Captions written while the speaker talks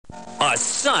a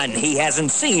son he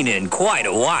hasn't seen in quite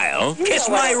a while. Kiss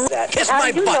my butt.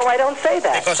 How do you know I don't say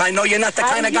that? Because I know you're not the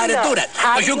kind of guy to do that.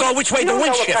 Because you go which way the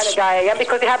wind shifts. You don't know what kind of guy I am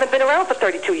because you haven't been around for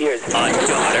 32 years. A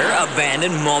daughter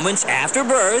abandoned moments after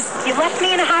birth. You left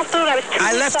me in a hospital when I was 2 weeks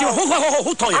I left you.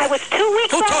 Who told you that? I was 2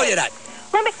 weeks Who old. told you that?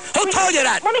 Who told you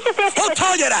that? Let me just ask you. Who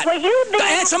told you that? Were you there?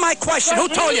 Answer my question. Who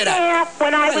told you that?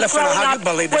 When I was growing how up? you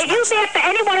believe this Were you there for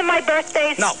any one of my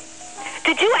birthdays? No.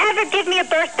 Did you ever give me a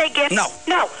birthday gift? No.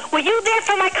 No. Were you there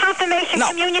for my confirmation,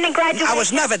 communion, and graduation? I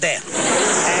was never there.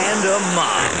 And a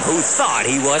mom who thought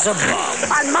he was a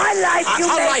bum. On my life, you On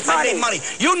her made life, money. I made money.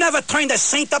 You never turned a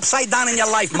saint upside down in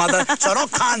your life, mother, so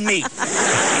don't con me.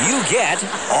 You get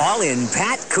all in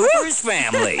Pat Cooper's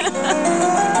family.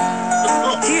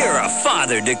 Hear a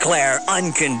father declare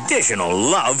unconditional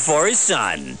love for his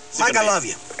son. Mike, I love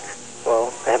you.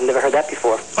 Well, I have never heard that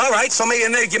before. All right, so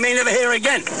you may never hear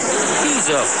again.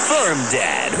 He's a firm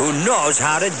dad who knows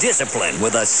how to discipline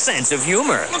with a sense of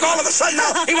humor. Look, all of a sudden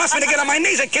now, he wants me to get on my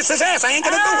knees and kiss his ass. I ain't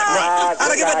gonna do it right. I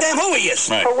don't give a damn who he is.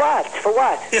 For what? For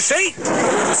what? You see?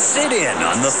 Sit in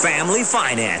on the family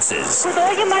finances. With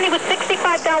all your money was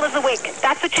 $65 a week.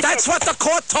 That's what you That's did. what the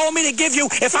court told me to give you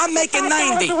if I'm making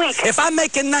 90. $65 a week. If I'm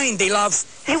making 90, love.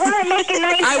 You weren't making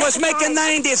 90. I was making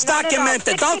 90. It's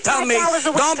documented. Don't tell me.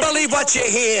 Don't believe what you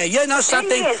hear. You know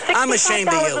something? I'm ashamed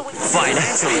of you.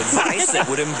 Financial advice that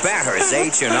would embarrass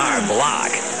H&R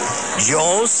Block.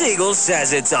 Joel Siegel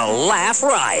says it's a laugh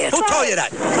riot. Who told you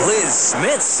that? Liz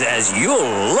Smith says you'll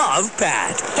love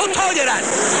Pat. Who told you that?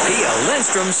 Pia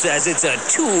Lindstrom says it's a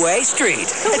two-way street.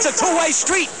 It's a two-way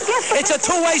street. It's a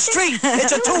two-way street.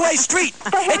 It's a two-way street.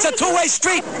 It's a two-way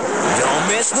street. Don't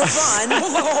miss the fun.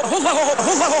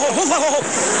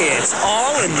 It's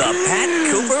all in the Pat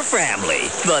Cooper family.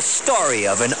 The story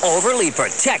of an overly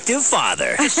protective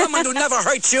father. Someone who never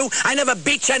hurt you. I never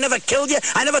beat you. I never killed you.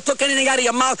 I never took anything out of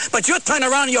your mouth. But you turn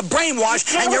around and you're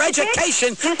brainwashed, and your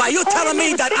education by you telling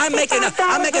me that I'm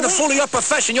making a fool of your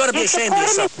profession. You ought to be ashamed of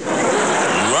yourself.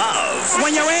 Love.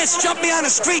 When your ass jumped me on the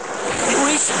street.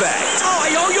 Respect. Oh,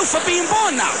 I owe you for being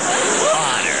born now.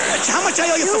 Honor. How much I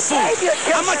owe you for food?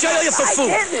 How much I owe you for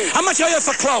food? How much I owe you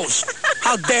for clothes?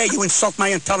 How dare you insult my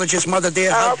intelligence, mother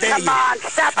dear? How dare you?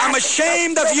 I'm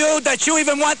ashamed of you that you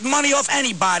even want money off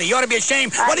anybody. You ought to be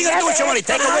ashamed. What are you going to do with your money?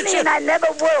 Take it with you? I never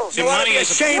will. You ought to be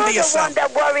ashamed of yourself. You're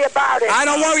the one that worry about it. I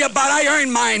don't worry about it. I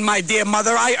earned mine, my dear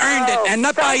mother. I earned it, and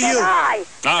not by you.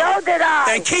 So did I.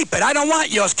 Then keep it. I don't want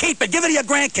yours. Keep it. Give it to your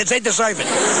grandkids. They deserve it.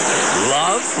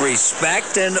 Love,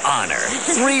 respect, and honor.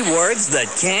 3 words that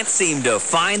can't seem to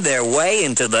find their way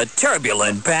into the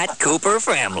turbulent Pat Cooper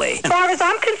family. As far as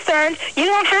I'm concerned, you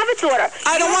don't have a daughter.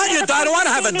 I don't want your daughter. I don't want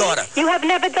to have a daughter. You have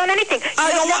never done anything.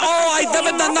 I've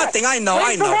never done nothing. I know.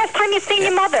 When's the last time you seen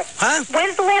your mother? Huh?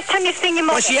 When's the last time you seen your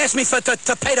mother? When she asked me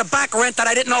to pay the back rent that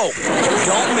I didn't owe.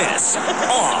 Don't miss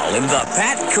all in the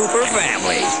Pat Cooper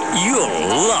family. You'll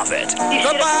love it.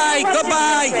 Goodbye.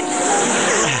 Goodbye.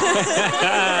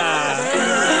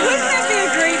 Wouldn't that be a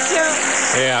great show?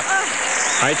 Yeah.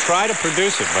 I try to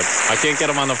produce it, but I can't get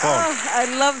them on the phone. Oh, I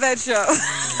love that show.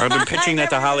 I've been pitching that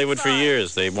to Hollywood for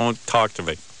years. They won't talk to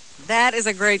me. That is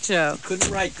a great show. Couldn't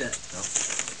write that.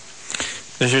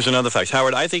 Here's another fact.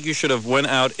 Howard, I think you should have went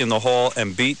out in the hall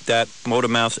and beat that motor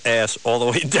mouth's ass all the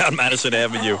way down Madison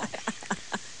Avenue.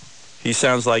 He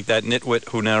sounds like that nitwit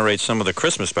who narrates some of the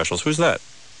Christmas specials. Who's that?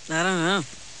 I don't know.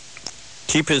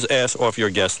 Keep his ass off your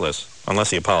guest list,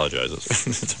 unless he apologizes.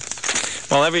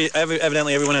 Well,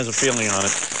 evidently everyone has a feeling on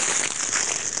it.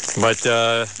 But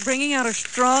bringing out a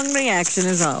strong reaction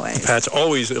as always. Pat's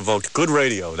always evoked good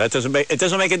radio. It doesn't make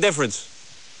a difference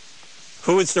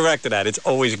who it's directed at. It's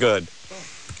always good,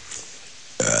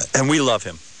 and we love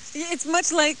him. It's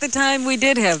much like the time we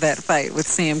did have that fight with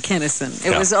Sam Kinison.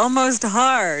 It was almost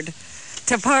hard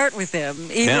to part with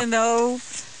him, even though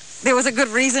there was a good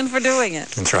reason for doing it.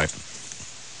 That's right.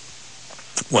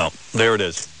 Well, there it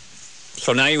is.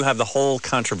 So now you have the whole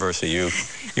controversy.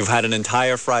 You've had an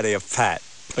entire Friday of Pat.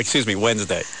 Excuse me,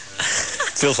 Wednesday.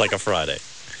 Feels like a Friday.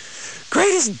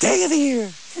 Greatest day of the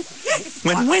year.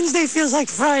 When Wednesday feels like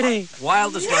Friday.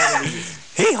 Wildest night of the year.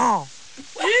 Hee-haw.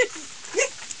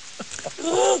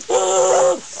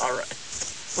 All right.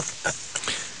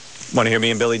 Want to hear me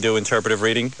and Billy do interpretive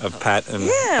reading of Pat and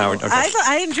Howard? Okay.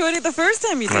 I enjoyed it the first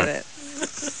time you did it.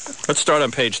 Let's start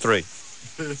on page 3.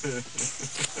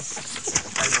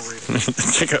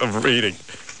 Think of reading.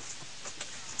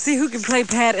 See who can play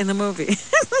Pat in the movie.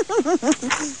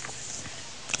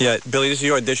 Yeah, Billy, this is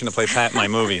your audition to play Pat in my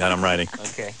movie that I'm writing.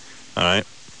 Okay. All right.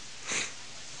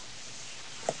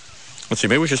 Let's see,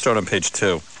 maybe we should start on page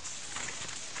 2.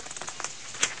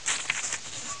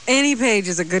 Any page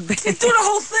is a good page. Do the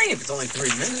whole thing if it's only 3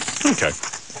 minutes. Okay.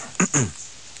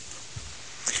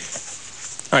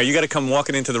 All right, you got to come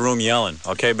walking into the room yelling,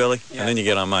 okay, Billy? Yeah. And then you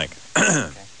get on mic. Okay.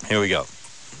 Here we go.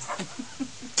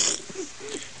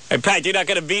 Hey, Pat, you're not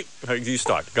going to beat... You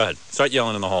start. Go ahead. Start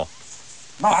yelling in the hall.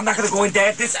 No, I'm not going to go in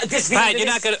there. This Pat, you're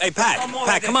not going to... Hey,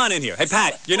 Pat, come on in here. Hey,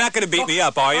 Pat, you're not going to beat me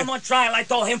up, are you? I'm on trial. I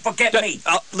told him forget me.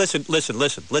 Listen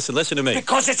to me.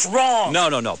 Because it's wrong.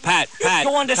 No. Pat.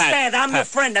 You understand? I'm your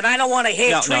friend, and I don't want to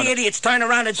hear three idiots turn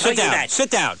around and tell you that. Sit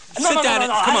down. No, Come I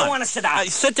on. don't want to sit down.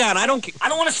 Sit down. I don't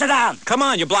want to sit down. Come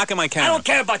on, you're blocking my camera. I don't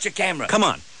care about your camera. Come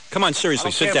on,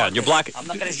 seriously, sit down. You're blocking... I'm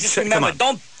not going to just remember,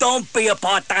 don't be a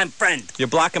part-time friend. You're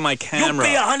blocking my camera.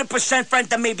 You be 100% friend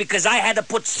to me because I had to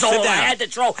put soul. Sit down. I had to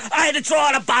throw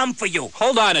out a bomb for you.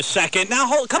 Hold on a second. Now,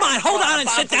 hold on and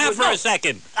sit down for a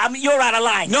second. You're out of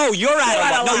line. No, you're out of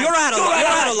line. No, you're out of line. You're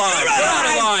out of line.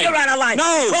 You're out of line.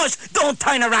 No. Because don't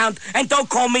turn around and don't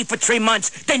call me for 3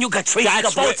 months. Then you got three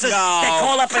voters that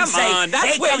call up and say,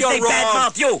 that's where you're wrong.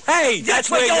 Badmouth you. Hey, that's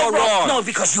where you're wrong. No,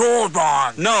 because you're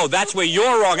wrong. No, that's where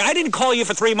you're wrong. I didn't call you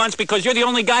for 3 months because you're the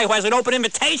only guy who has an open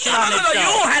invitation on this show.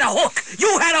 You had a hook.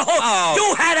 You had a hook. Oh.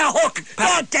 You had a hook.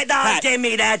 Pat, Don't give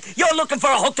me that. You're looking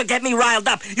for a hook to get me riled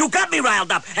up. You got me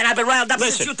riled up, and I've been riled up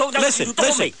since you told me. Listen.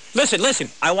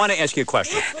 I want to ask you a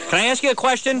question. Can I ask you a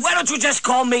question? Why don't you just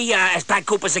call me as Pat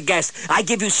Cooper's a guest? I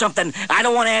give you something. I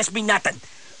don't want to ask me nothing.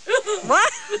 What?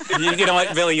 You know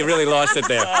what, Billy? You really lost it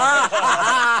there.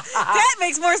 That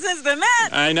makes more sense than that.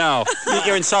 I know.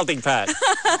 You're insulting Pat.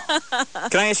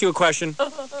 Can I ask you a question?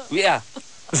 Yeah.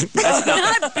 Not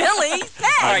Billy.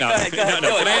 Pat. All right, go ahead.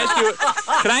 No.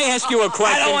 Can I ask you a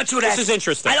question? I don't want you to This is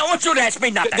interesting. I don't want you to ask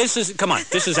me nothing. Come on.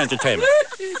 This is entertainment.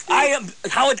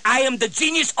 Howard, I am the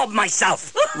genius of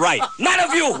myself. Right. Not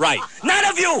of you. Right. Not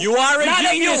of you. You are a Not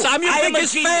genius. I'm your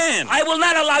biggest fan. I will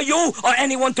not allow you or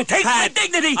anyone to take Pat, my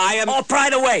dignity or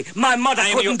pride away. My mother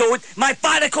couldn't do it. My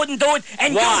father couldn't do it.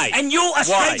 And Why? You, a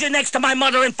stranger next to my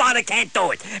mother and father, can't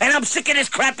do it. And I'm sick of this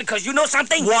crap because you know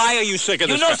something? Why are you sick of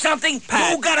this? You know something?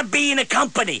 Pat. You gotta be in a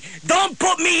company. Don't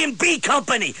put me in B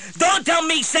company. Don't tell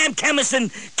me Sam Kinison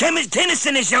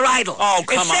is your idol. Oh,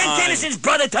 come on. If Sam Kinison's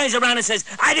brother turns around and says,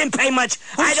 I didn't pay much,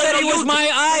 I don't know he was my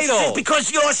idol?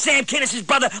 Because you're Sam Kinison's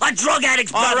brother, a drug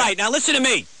addict's brother. All right, now listen to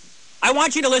me. I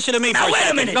want you to listen to me for a second. Wait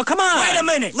a minute. No, come on. Wait a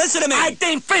minute. Listen to me. I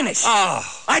didn't finish. Oh.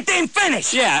 I didn't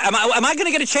finish. Yeah, am I going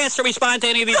to get a chance to respond to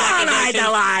any of these Don't accusations?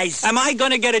 idolize. Am I going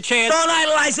to get a chance? Don't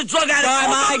idolize a drug addict Am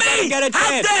I over going to me. get a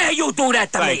chance? How dare you do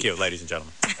that to me? Thank you, ladies and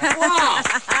gentlemen. Wow.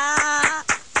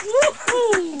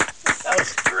 That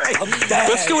was great.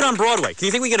 Let's do it on Broadway. Do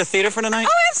you think we get a theater for tonight?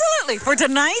 Oh, absolutely. For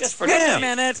tonight? Just for Wait tonight. a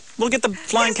minute. We'll get the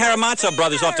Flying Karamazov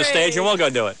brothers off the stage and we'll go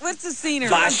do it. What's the scenery?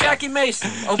 Jackie Mason.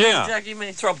 Yeah. Jackie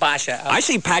Mason. Throw Basha out. I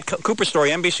see Pat Cooper Story,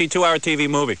 NBC 2-hour TV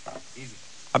movie.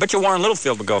 I bet you Warren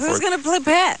Littlefield would go for Who's it. going to play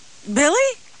Pat? Billy?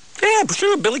 Yeah,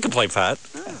 sure, Billy could play Pat.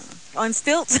 On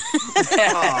stilts?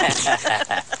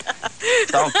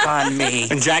 Don't con me.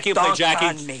 And Jackie would play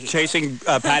Jackie chasing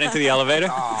Pat into the elevator.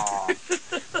 Oh.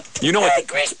 You know what? Hey,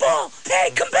 Greaseball!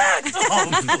 Hey, come back! Oh,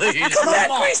 please. Come back,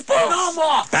 Greaseball! No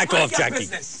more! Back off, Jackie.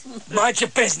 Mind your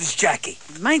business, Jackie.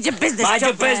 Mind your business, Mind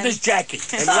your Joe business, Jackie.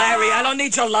 And Larry, I don't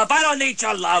need your love. I don't need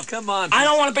your love. Come on. I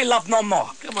don't want to be loved no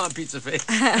more. Come on, Pizza Face.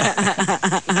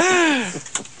 I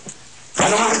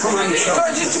don't want to come on the show.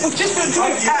 Just do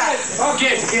it, Pat.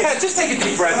 Okay, just take a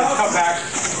deep breath and come back.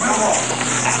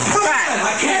 Pat,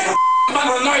 I can't. I'm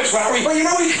on the nerves, Larry. Well, you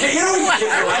know you I don't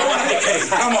want to be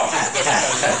kidding. Come on.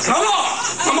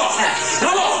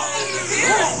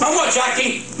 No more,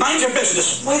 Jackie. Mind your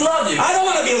business. We love you. I don't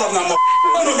want to be loved no more.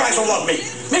 None of you guys will love me.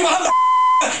 Meanwhile,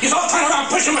 he's all turning around,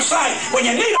 pushing him aside when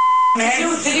you need a man. I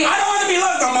don't want to be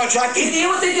loved no more, Jackie. You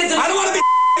know what they did to I don't want to be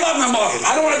loved no more.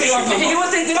 I don't want to be loved no more. You know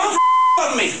what they did? Don't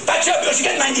love me. That's your because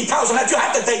you get 90,000. You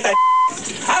have to take that.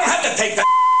 I don't have to take that.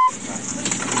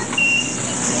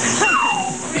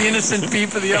 Innocent pee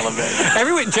for the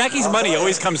elevator. Jackie's money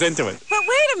always comes into it. But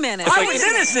wait a minute. I was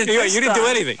innocent. You didn't do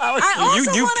anything. I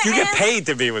also You wanna get ask- paid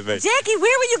to be with me. Jackie,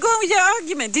 where were you going with your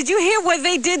argument? Did you hear what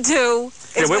they did to...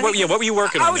 Yeah, what were you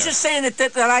working on I was there? just saying that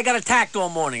I got attacked all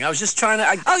morning. I was just trying to...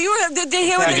 Oh, you were... Did they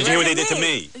hear what Did you hear what they did to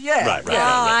me? Yeah. Right. Oh,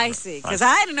 I see. Because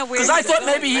I didn't know where... Because I thought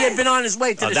maybe he had been on his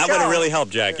way to the That show. would have really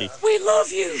helped, Jackie. We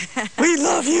love you. We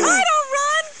love you. I don't run.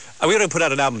 We're going to put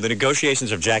out an album, The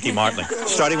Negotiations of Jackie Martling,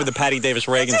 starting with the Patty Davis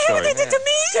Reagan Did you hear story. what they did to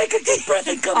me? Take a deep breath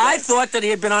and come I back. thought that he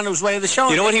had been on his way to the show.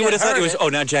 You know what he would have thought? It Heard was, oh,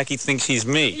 now Jackie thinks he's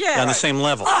me. Yeah. On the same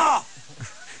level. Oh,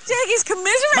 Jackie's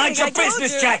commiserating. mind your I told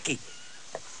business, you. Jackie.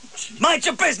 Mind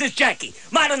your business, Jackie.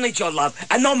 I don't need your love.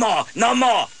 And no more. No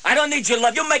more. I don't need your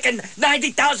love. You're making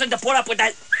 90,000 to put up with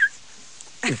that.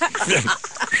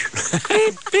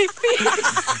 Beep, beep, beep.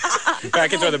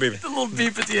 Back into the beep. The little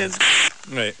beep at the end.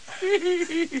 Right.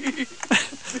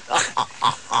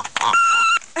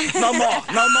 No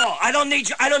more. I don't need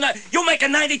you. I don't know. You make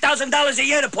 $90,000 a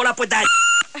year to put up with that.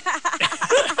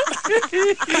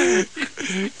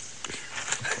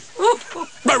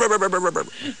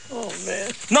 Oh,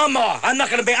 man. No more. I'm not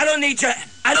gonna be. I don't need you.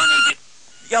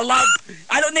 Your love.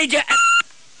 I don't need you.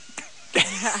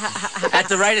 At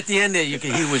the end there,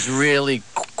 he was really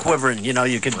quivering. You know,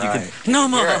 you could. No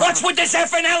more. What's with this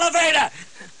effing elevator?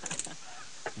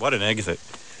 What an exit.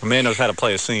 A man knows how to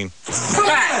play a scene.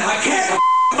 I can't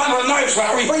on the nerves,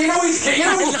 Larry. Well, you know he's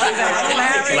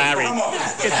Larry.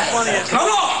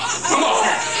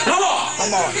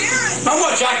 No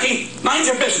more, Jackie. Mind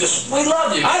your business. We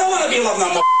love you. I don't want to be loved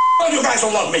no more. All you guys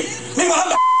will love me.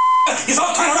 Meanwhile, he's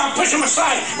all turn around, push him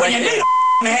aside when you need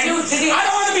man. I don't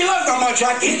want to be loved no more,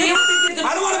 Jackie. I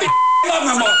don't want to be loved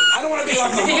no more. I don't want to be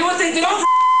loved no more. Don't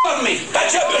love me.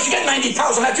 That's your bill. You get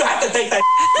 90,000. You have to take that.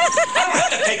 I don't have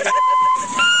to take that.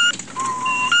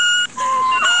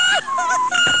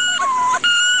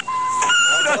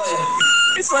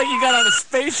 It's like you got on a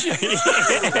spaceship.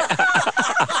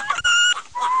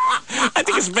 I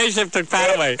think a spaceship took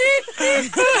Pat away.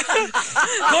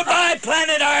 Goodbye,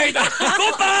 planet Earth.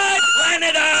 Goodbye,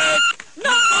 planet Earth.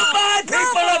 No. Goodbye,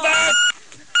 people of Earth.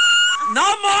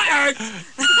 No more Earth.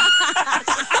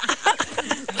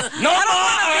 No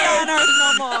more Earth. No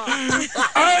more.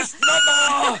 Earth, no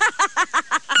more.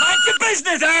 Mind your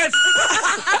business, Earth.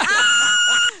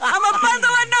 I'm a bundle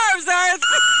of nerves, Earth.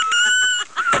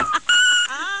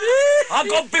 I'll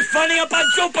go be funny up on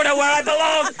Jupiter where I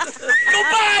belong.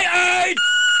 Goodbye, Earth.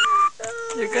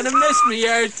 You're gonna miss me,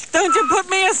 Earth. Don't you put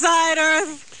me aside,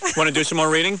 Earth. Want to do some more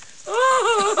reading?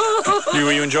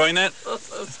 Were you enjoying that?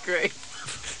 That's great.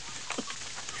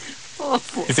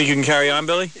 You think you can carry on,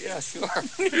 Billy? Yeah, sure.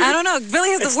 I don't know.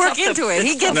 Billy has to work into it.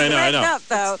 He gets ramped up,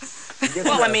 though.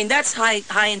 Well, I mean, that's high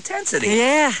intensity.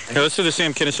 Yeah. Hey, let's do the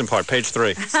Sam Kinison part, page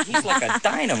 3. He's like a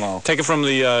dynamo. Take it from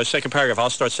the second paragraph. I'll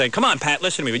start saying, "Come on, Pat,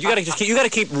 listen to me." But you got to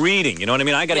keep reading. You know what I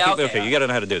mean? I got to keep. Okay, you got to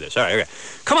know how to do this. All right, okay.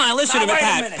 Come on, listen to me,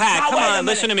 Pat. Pat, come on,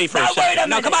 listen to me for a second.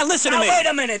 No, come on, listen to me. Wait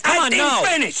a minute. Come on, no.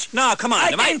 Finish. No, come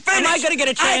on. Am I going to get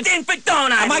a chance?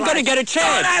 Don't Am I going to get a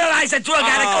chance? Don't idolize a drug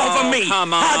addict over me.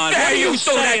 Come on. How dare you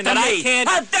do that to me?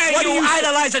 How dare you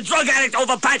idolize a drug addict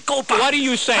over Pat Cooper? What are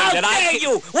you saying? How dare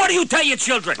you? What do you tell your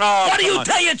children? What do you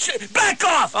tell your children? Back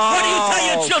off! What do you tell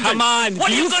your children? Come on.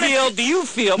 Do you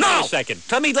feel? No. Wait a second.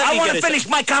 Let me I want to finish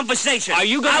my conversation. Are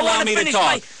you going to allow me to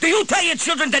talk? Do you tell your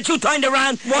children that you turned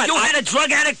around? What? You had a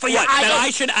drug addict for your idol? That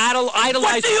I should idolize?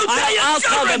 What do you tell your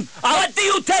children? What do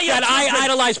you tell your children? That I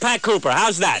idolize Pat Cooper.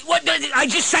 How's that? What? I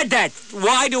just said that.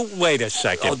 Wait a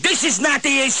second. Oh, this is not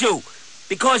the issue.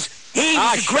 Because he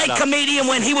was a great comedian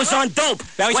when he was on dope.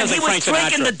 When he was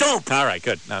drinking the dope. All right,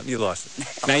 good. Now you lost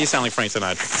it. Now you sound like Frank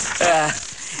Sinatra.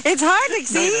 It's hard to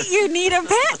see. You need a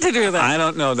Pat to do that. I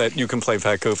don't know that you can play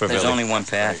Pat Cooper, There's Billy. only one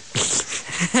Pat.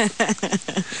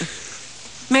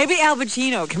 Maybe Al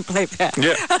Pacino can play Pat.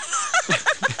 Yeah.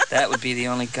 That would be the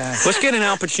only guy. Let's get an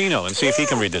Al Pacino and see if he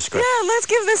can read this script. Yeah, let's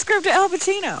give this script to Al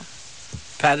Pacino.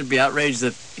 Pat would be outraged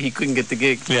that he couldn't get the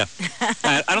gig. Yeah.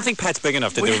 I don't think Pat's big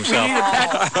enough to do himself.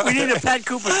 We need a Pat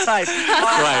Cooper type.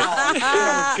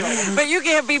 Right. But you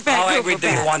can't be Pat How Cooper. angry do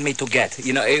you want me to get?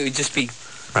 You know, it would just be...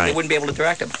 Right. They wouldn't be able to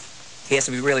direct him. He has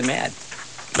to be really mad.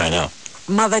 I know.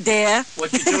 Mother dear.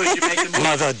 What you do is you make him...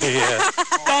 Mother dear.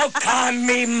 Don't call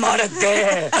me mother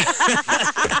dear.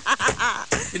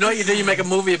 You know what you do? You make a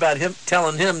movie about him,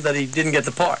 telling him that he didn't get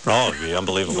the part. Oh, it'd be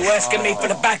unbelievable. You asking me for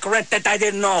the back rent that I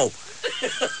didn't know.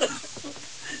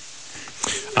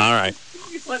 All right.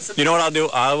 You know what I'll do?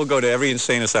 I will go to every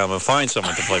insane asylum and find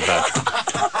someone to play Pat.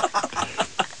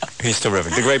 He's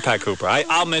terrific. The great Pat Cooper.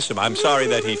 I'll miss him. I'm sorry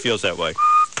that he feels that way.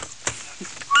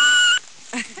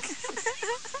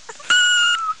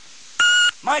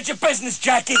 Mind your business,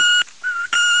 Jackie.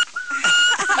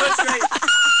 That's great.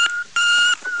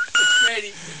 That's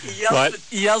great.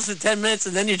 He yells for 10 minutes,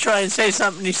 and then you try and say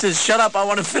something. He says, "Shut up! I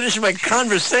want to finish my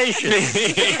conversation."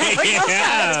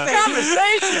 Yeah.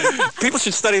 Conversation. People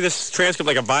should study this transcript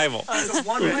like a Bible.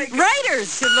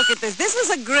 Writers should look at this. This was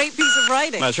a great piece of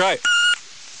writing. That's right.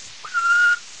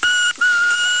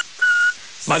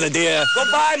 Mother dear.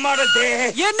 Goodbye, mother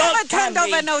dear. You never turned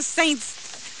over no saints.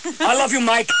 I love you,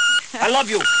 Mike. I love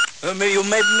you. You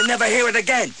may never hear it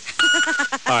again.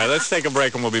 All right, let's take a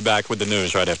break and we'll be back with the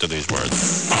news right after these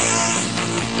words.